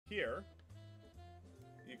here,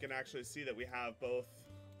 you can actually see that we have both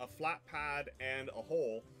a flat pad and a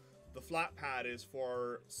hole. The flat pad is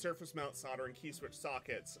for surface mount soldering key switch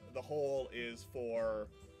sockets. The hole is for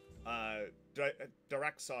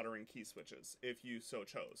direct soldering key switches, if you so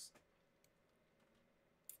chose.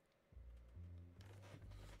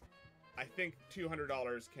 I think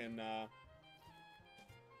 $200 can,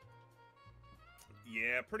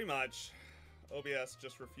 yeah, pretty much. OBS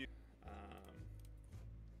just refused.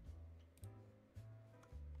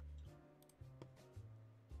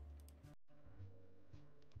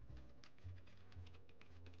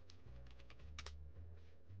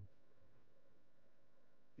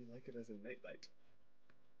 You like it as a nightlight.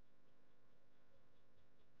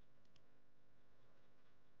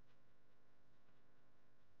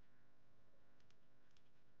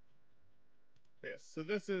 Yes, so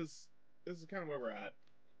this is kind of where we're at.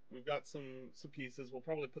 We've got some pieces. We'll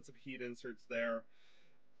probably put some heat inserts there.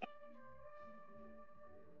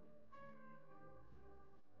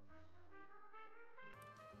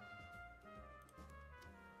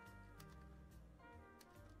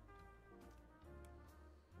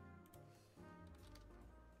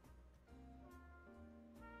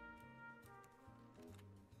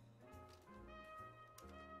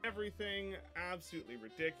 Everything absolutely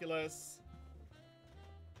ridiculous.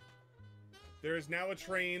 There is now a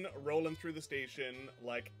train rolling through the station,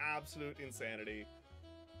 like absolute insanity.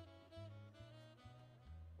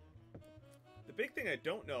 The big thing I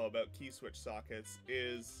don't know about key switch sockets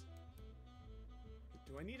is,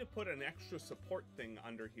 do I need to put an extra support thing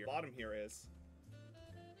under here? Bottom here is.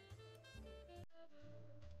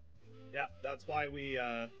 Yeah, that's why we,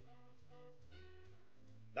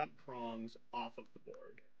 that prong's off of the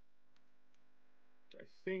board. Which I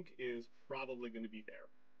think is probably going to be there.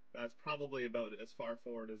 That's probably about as far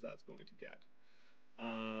forward as that's going to get.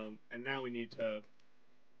 And now we need to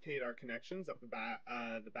locate our connections up the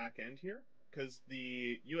back end here, because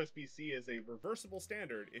the USB-C is a reversible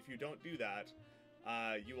standard. If you don't do that,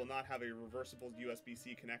 you will not have a reversible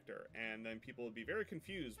USB-C connector, and then people will be very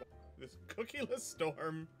confused. This cookieless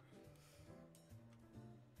storm.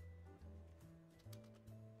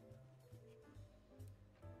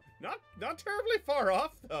 Not terribly far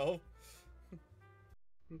off though.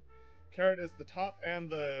 Carrot is the top, and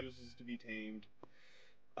the is to be tamed.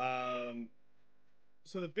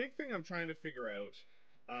 So the big thing I'm trying to figure out,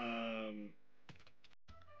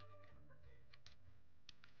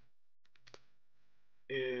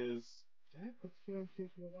 is, did I put CNC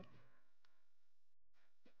up?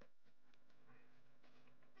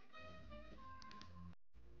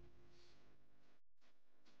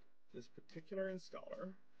 This particular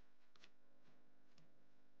installer.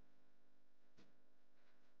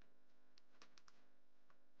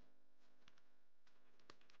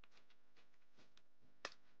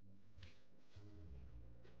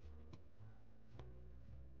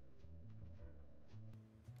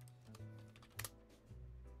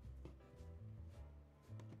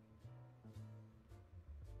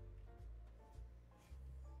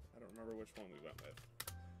 I don't remember which one we went with.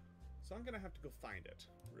 So I'm gonna have to go find it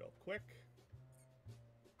real quick.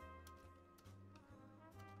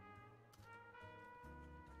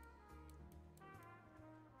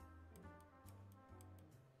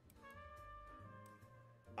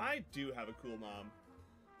 I do have a cool mom.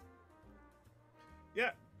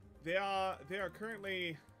 Yeah, they are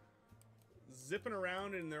currently zipping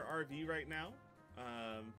around in their RV right now.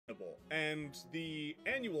 And the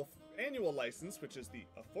annual license, which is the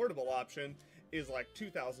affordable option, is like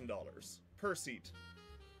 $2,000 per seat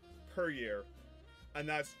per year, and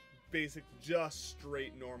that's basic, just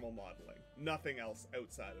straight normal modeling, nothing else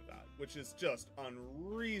outside of that, which is just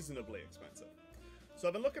unreasonably expensive. So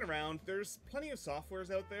I've been looking around. There's plenty of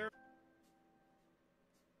softwares out there.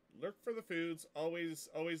 Lurk for the foods. Always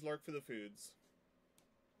lurk for the foods.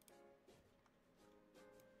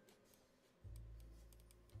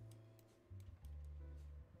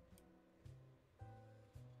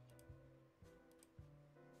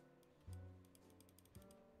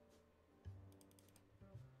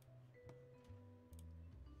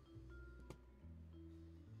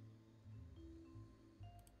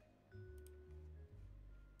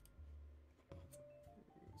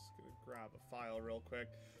 Grab a file real quick.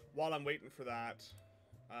 While I'm waiting for that,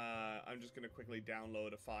 I'm just going to quickly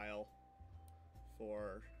download a file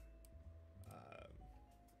for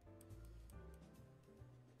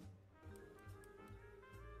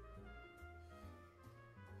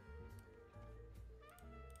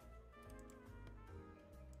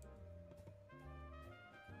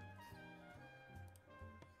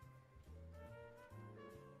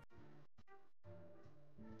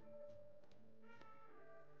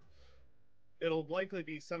it'll likely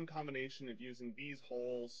be some combination of using these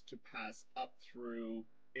holes to pass up through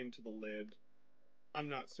into the lid. I'm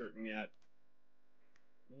not certain yet.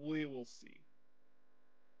 We will see.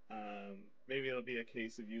 Maybe it'll be a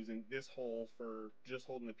case of using this hole for just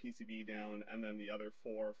holding the PCB down, and then the other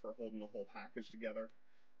 4 for holding the whole package together.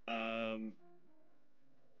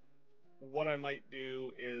 What I might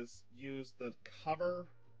do is use the cover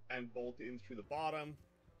and bolt in through the bottom.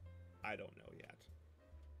 I don't know yet.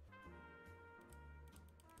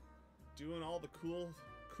 Doing all the cool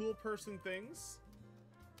person things.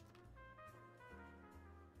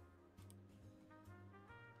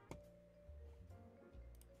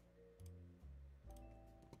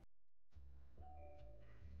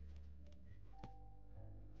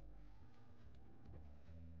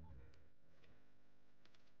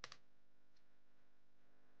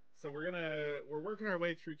 So we're working our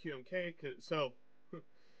way through QMK. So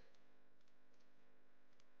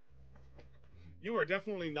you are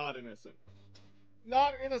definitely not innocent.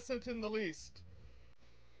 Not innocent in the least.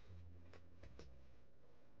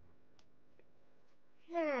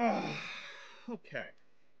 Okay.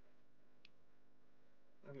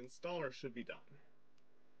 An installer should be done.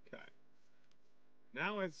 Okay.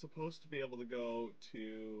 Now it's supposed to be able to go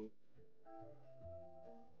to...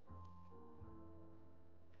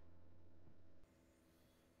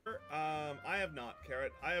 I have not,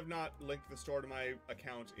 Carrot. I have not linked the store to my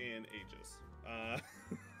account in ages.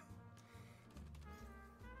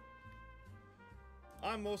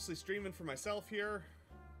 I'm mostly streaming for myself here.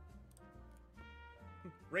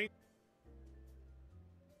 Rain.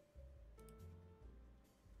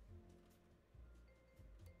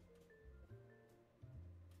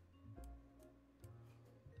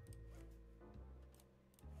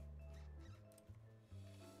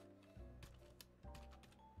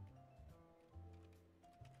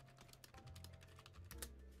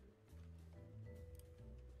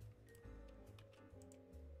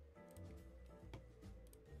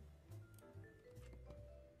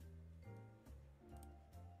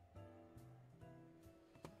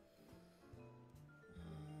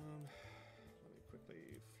 Let me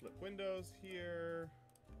quickly flip windows here.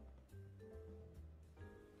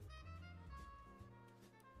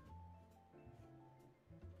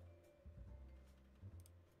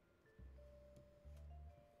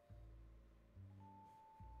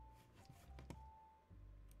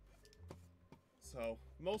 So,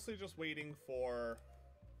 mostly just waiting for...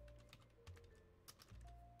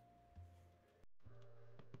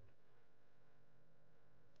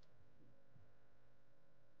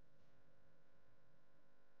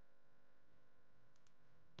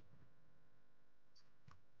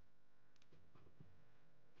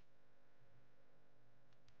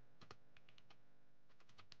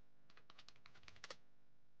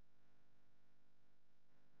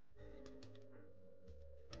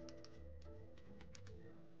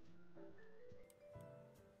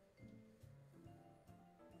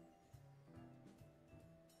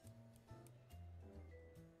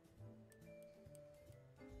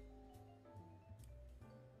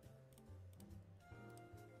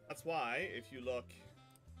 That's why, if you look...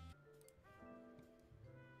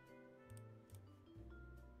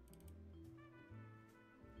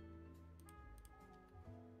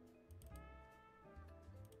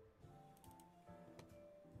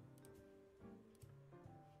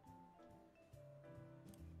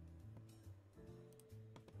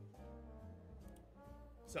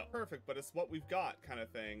 So, perfect, but it's what we've got kind of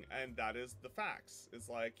thing, and that is the facts. It's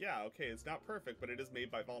like, yeah, okay, it's not perfect, but it is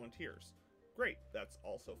made by volunteers. Great, that's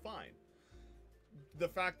also fine. The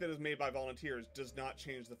fact that it's made by volunteers does not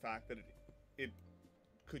change the fact that it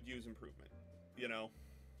could use improvement, you know?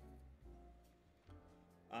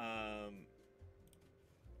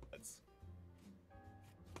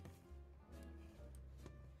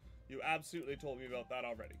 You absolutely told me about that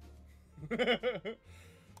already.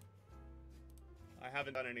 I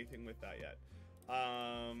haven't done anything with that yet.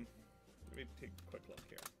 Let me take a quick look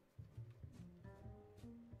here.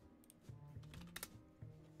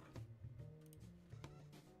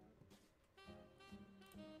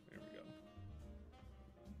 There we go.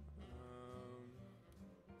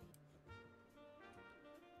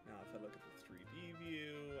 Now if I look at the 3D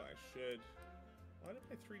view, I should... Why did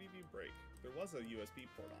my 3D view break? There was a USB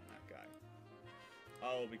port on that guy.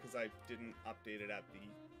 Oh, because I didn't update it at the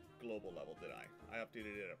global level, did I? I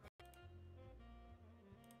updated it at...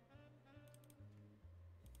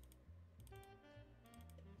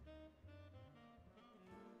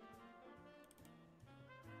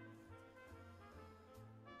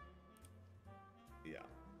 Yeah.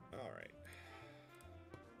 Alright.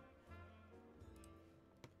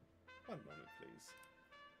 One moment, please.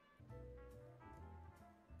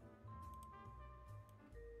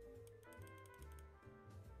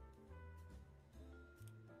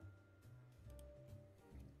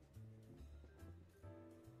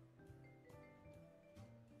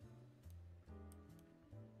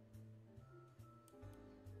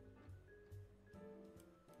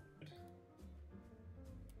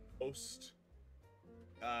 most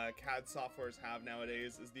CAD softwares have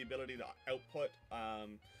nowadays is the ability to output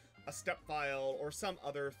a step file or some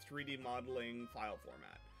other 3D modeling file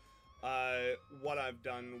format. What I've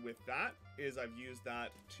done with that is I've used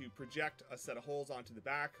that to project a set of holes onto the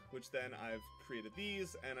back, which then I've created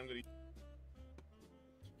these, and I'm going to...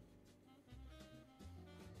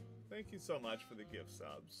 Thank you so much for the gift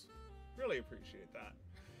subs. Really appreciate that.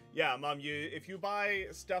 Yeah, Mom, if you buy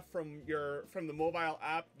stuff from the mobile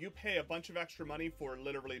app, you pay a bunch of extra money for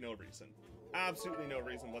literally no reason. Absolutely no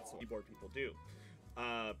reason whatsoever. Keyboard people do.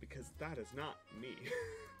 Because that is not me.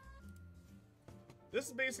 This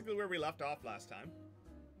is basically where we left off last time.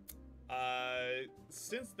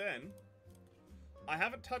 Since then, I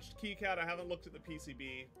haven't touched KiCad, I haven't looked at the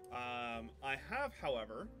PCB. I have,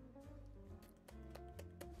 however...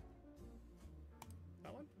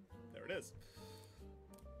 That one? There it is.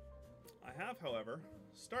 I have, however,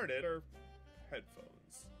 started our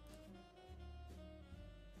headphones.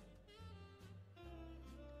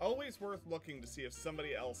 Always worth looking to see if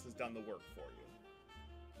somebody else has done the work for you.